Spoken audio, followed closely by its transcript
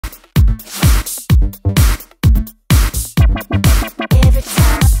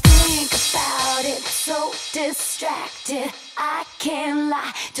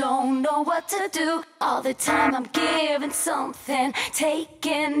know what to do. All the time I'm giving something,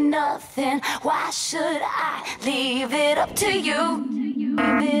 taking nothing. Why should I leave it up to you?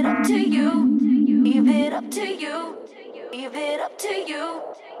 Leave it up to you. Leave it up to you. Leave it up to you.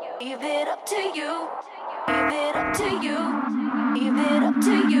 Leave it up to you. Leave it up to you. Leave it up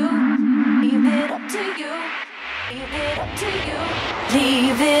to you. Leave it up to you. Leave it up to you.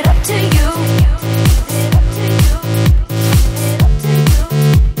 Leave it up to you.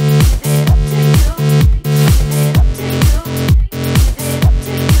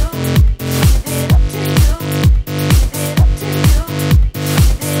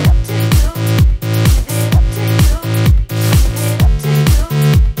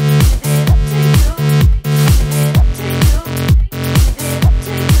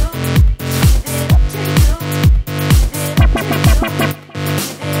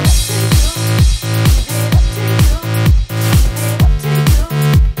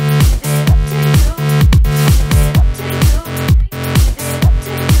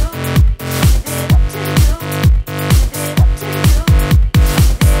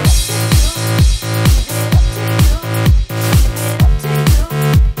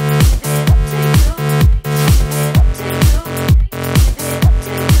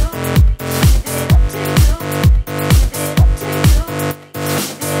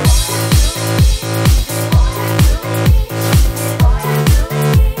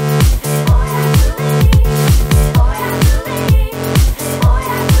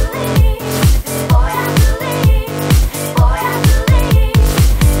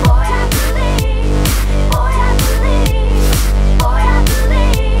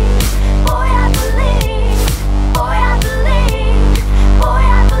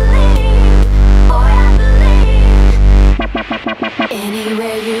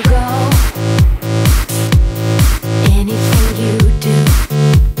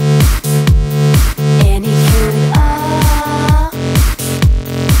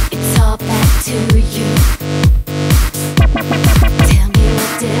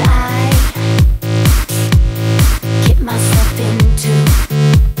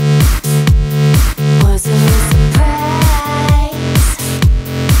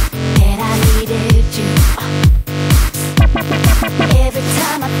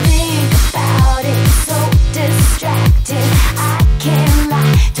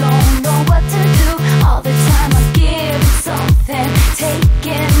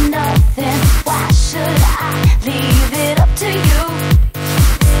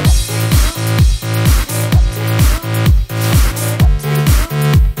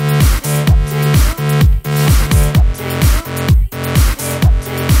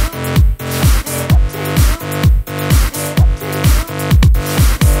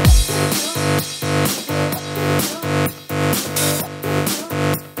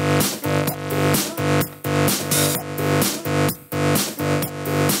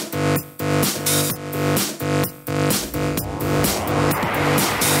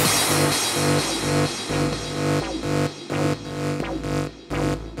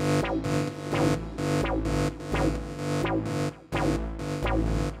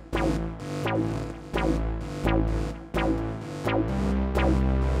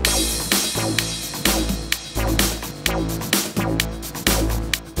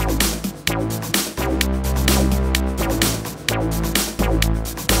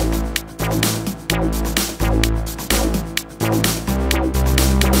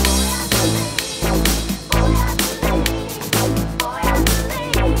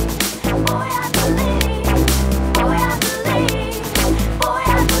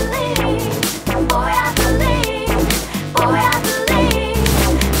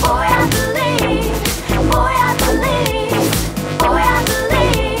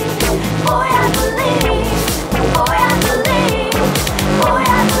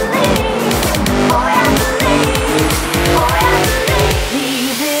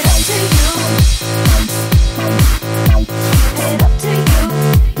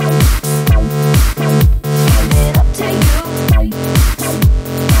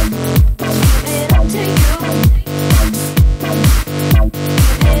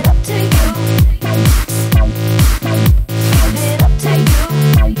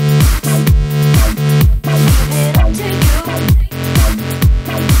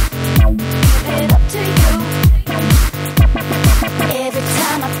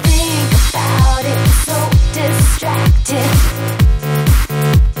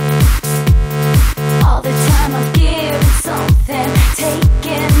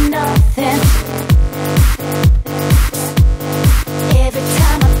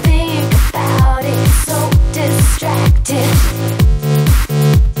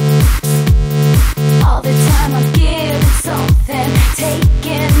 All the time I'm giving something, take